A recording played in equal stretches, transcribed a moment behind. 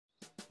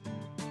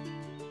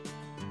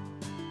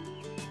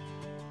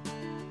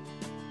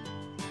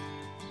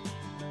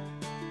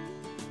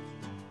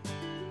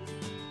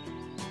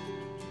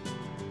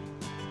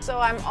So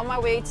I'm on my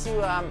way to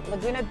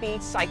Laguna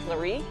Beach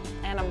Cyclery,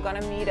 and I'm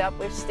gonna meet up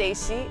with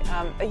Stacy,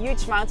 a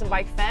huge mountain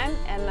bike fan,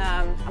 and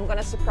I'm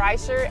gonna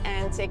surprise her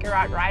and take her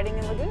out riding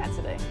in Laguna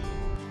today.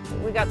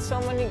 We got so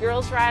many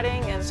girls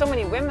riding and so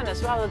many women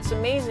as well. It's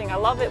amazing. I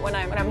love it when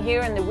I'm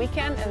here in the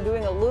weekend and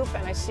doing a loop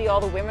and I see all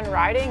the women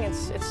riding.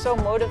 It's so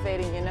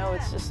motivating, you know.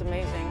 It's just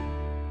amazing.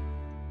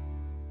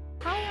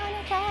 Hi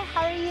Anneke,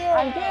 how are you?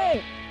 I'm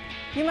good.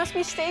 You must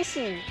be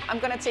Stacy. I'm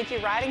gonna take you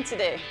riding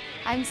today.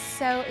 I'm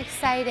so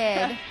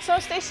excited. So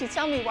Stacy,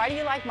 tell me, why do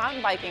you like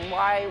mountain biking?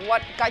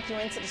 What got you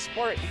into the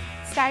sport?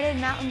 Started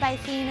mountain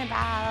biking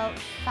about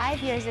 5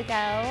 years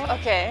ago.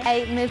 Okay.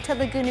 I moved to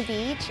Laguna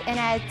Beach and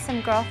I had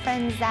some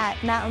girlfriends that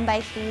mountain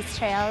bike these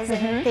trails,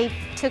 and they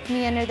took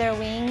me under their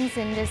wings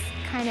and just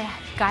kind of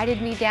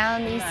guided me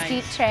down these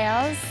steep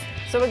trails.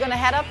 So we're gonna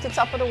head up to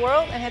top of the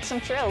world and hit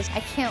some trails. I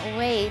can't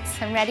wait.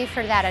 I'm ready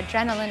for that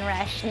adrenaline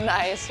rush.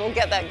 Nice, we'll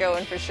get that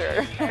going for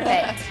sure.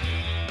 Perfect.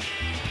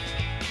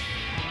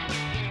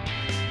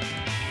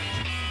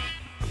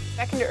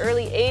 Back in the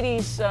early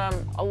 80s,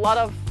 a lot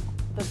of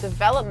the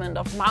development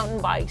of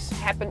mountain bikes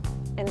happened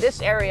in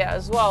this area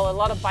as well. A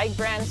lot of bike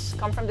brands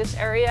come from this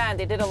area, and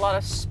they did a lot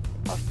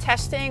of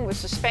testing with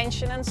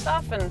suspension and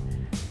stuff, and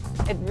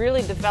it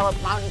really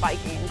developed mountain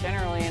biking in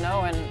general, you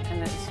know, and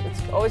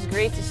it's always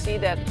great to see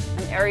that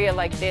an area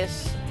like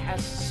this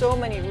has so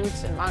many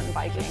roots in mountain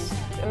biking.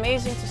 It's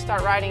amazing to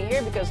start riding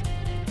here because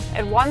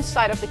at one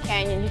side of the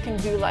canyon you can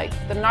do like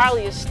the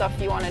gnarliest stuff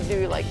you want to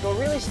do, like go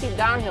really steep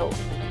downhill.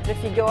 But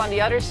if you go on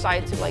the other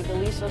side to like the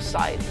Liso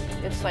side,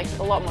 it's like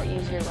a lot more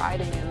easier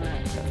riding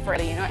and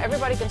Freddy, you know,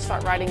 everybody can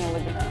start riding in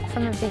Laguna.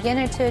 From a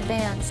beginner to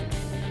advanced.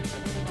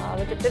 Oh,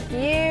 look at the view!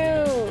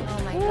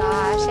 Oh my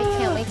gosh, I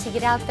can't wait to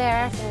get out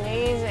there. It's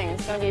amazing.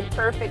 It's going to be a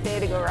perfect day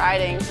to go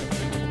riding.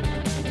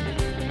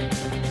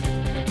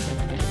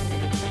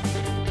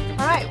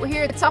 All right, we're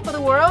here at the top of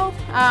the world.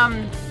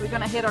 We're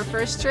going to hit our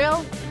first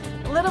trail.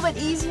 A little bit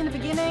easy in the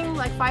beginning,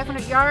 like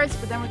 500 yards,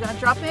 but then we're going to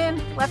drop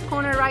in, left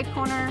corner, right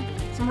corner,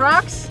 some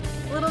rocks,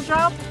 a little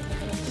drop.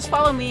 Just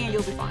follow me and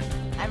you'll be fine.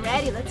 I'm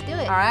ready, let's do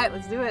it. All right,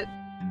 let's do it.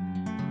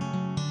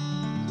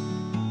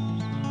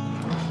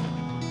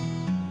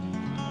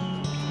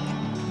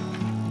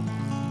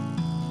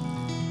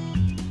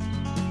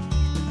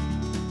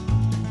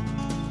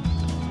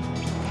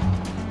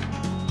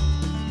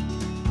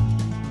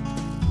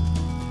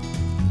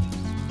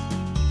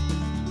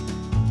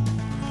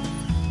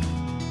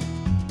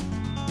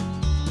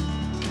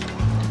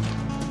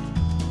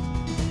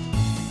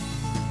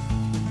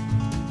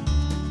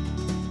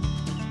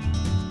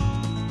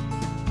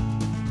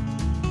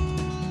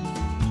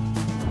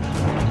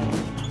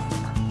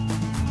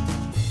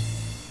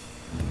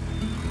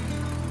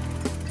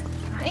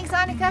 Thanks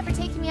Anneke for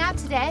taking me out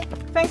today.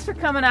 Thanks for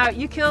coming out.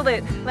 You killed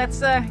it.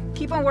 Let's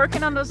keep on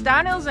working on those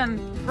downhills, and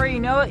before you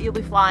know it, you'll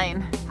be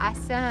flying.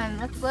 Awesome.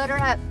 Let's load her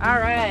up. All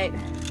right.